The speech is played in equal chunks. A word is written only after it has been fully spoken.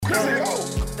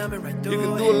You can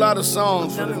do a lot of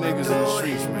songs for the niggas in the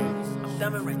streets, man.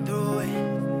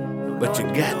 But you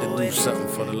got to do something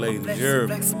for the ladies, you heard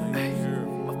me?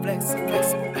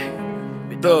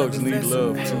 Thugs need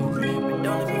love too.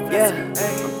 Yeah, I'm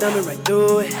thumbing right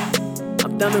through it.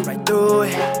 I'm thumbing right through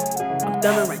it. I'm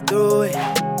thumbing right through it.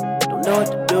 Don't know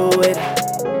what to do with it.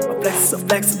 My flex is so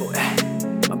flexible.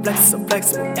 My flex is so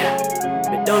flexible.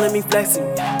 But don't let me flex you.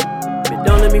 But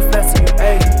don't let me flex you.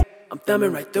 I'm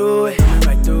thumbing right through it. I'm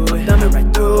thumbing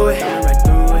right through it. I'm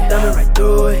thumbing right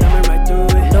through it.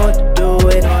 Know what to do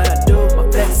with it. My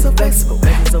flex is so flexible.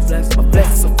 My flex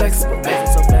is so flexible.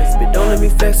 But don't let me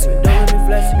flex you.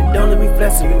 Don't let me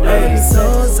flex you.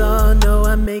 Souls all know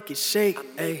I make it shake.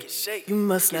 You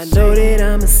must not know that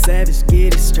I'm a savage.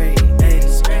 Get it straight. I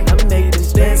make them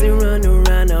dance and run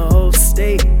around the whole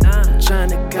state.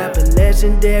 Tryna cop a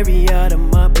legendary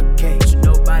automobile cage.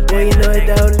 Boy, you know it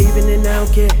though, leaving and I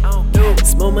don't care.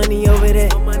 It's more money over there.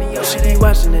 She be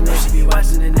watching the next, be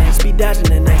dodging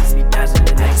the next, be counting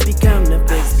the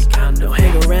faces. Don't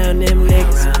hang around them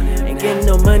niggas. Ain't getting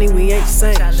no money, we ain't the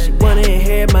same. She wanna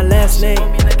inherit my last name.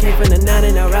 I came from the 9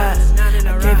 and I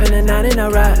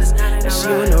rise. And she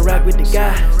wanna rock with the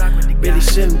guy. Really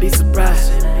shouldn't be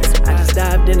surprised. I just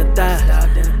dived in a thigh.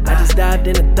 As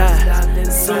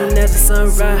soon as the sun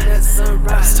rise, I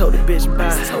just told the bitch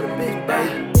bye.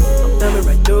 I'm thumbing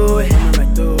right through it. I'm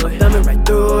thumbing right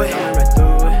through it.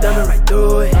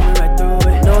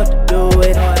 Know what to do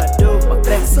with it. My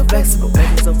flex is so flexible. My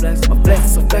flex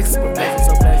is so flexible.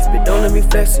 But don't let me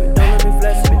flex you. I'm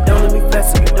thumbing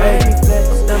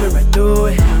right through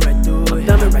it.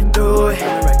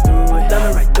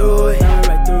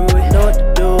 Know what to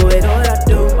do with it.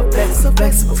 My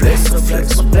flex is so flexible.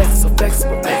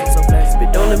 But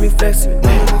don't let me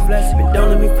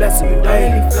flex you.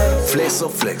 Flex so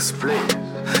flexible.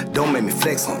 Don't make me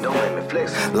flex on you.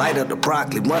 Light up the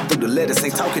broccoli, run through the lettuce,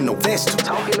 ain't talking no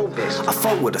vegetable. I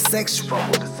fuck with a sexual.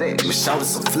 Miss Shout is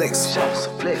so flexible.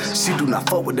 She do not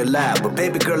fuck with the lie, but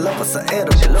baby girl love us an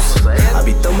edible. I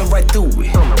be thumbing right through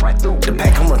it. The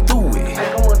pack I run through it.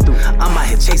 I'm out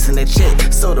here chasing that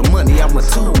check, so the money I run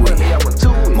to it.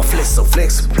 My flex so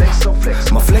flexible.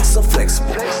 My flex so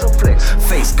flexible.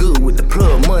 Face good with the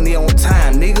plug, money on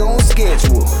time, nigga on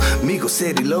schedule. Migo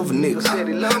said he love a nigga.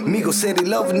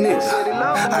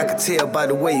 I can tell by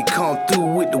the way he come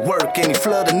through with the work and he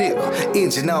flood a nigga.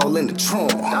 Engine all in the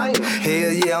trunk.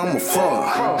 Hell yeah, I'm a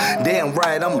fun. Damn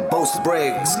right, I'm a boast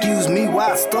brag. Excuse me,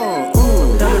 why I stun?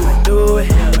 Thumbing right through it.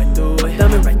 Know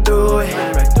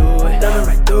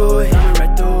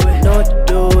what to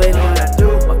do with it.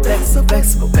 My flex is so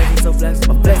flexible. But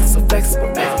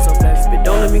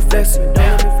don't let me flex you. I'm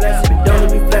thumbing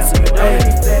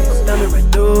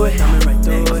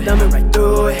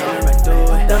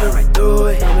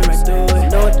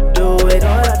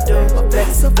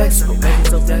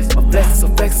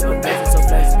right through it.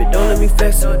 Know what to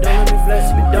do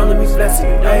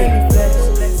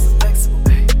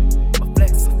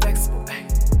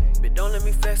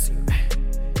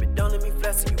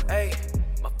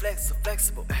with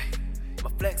it. My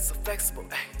flex is so flexible.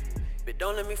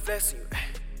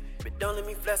 But don't let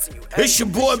me flex you. It's your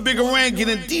boy Bigger Rankin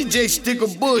and DJ Sticker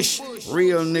Bush.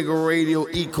 Real nigga radio,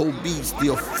 Eco Beats, the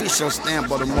official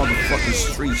stamp of the motherfucking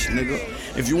streets, nigga.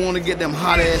 If you wanna get them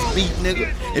hot ass beat,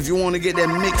 nigga. If you wanna get that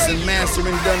mix and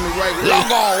mastering done the right way,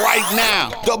 log on right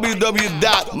now.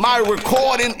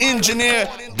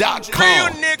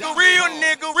 www.myrecordingengineer.com.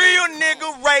 Real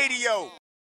nigga radio.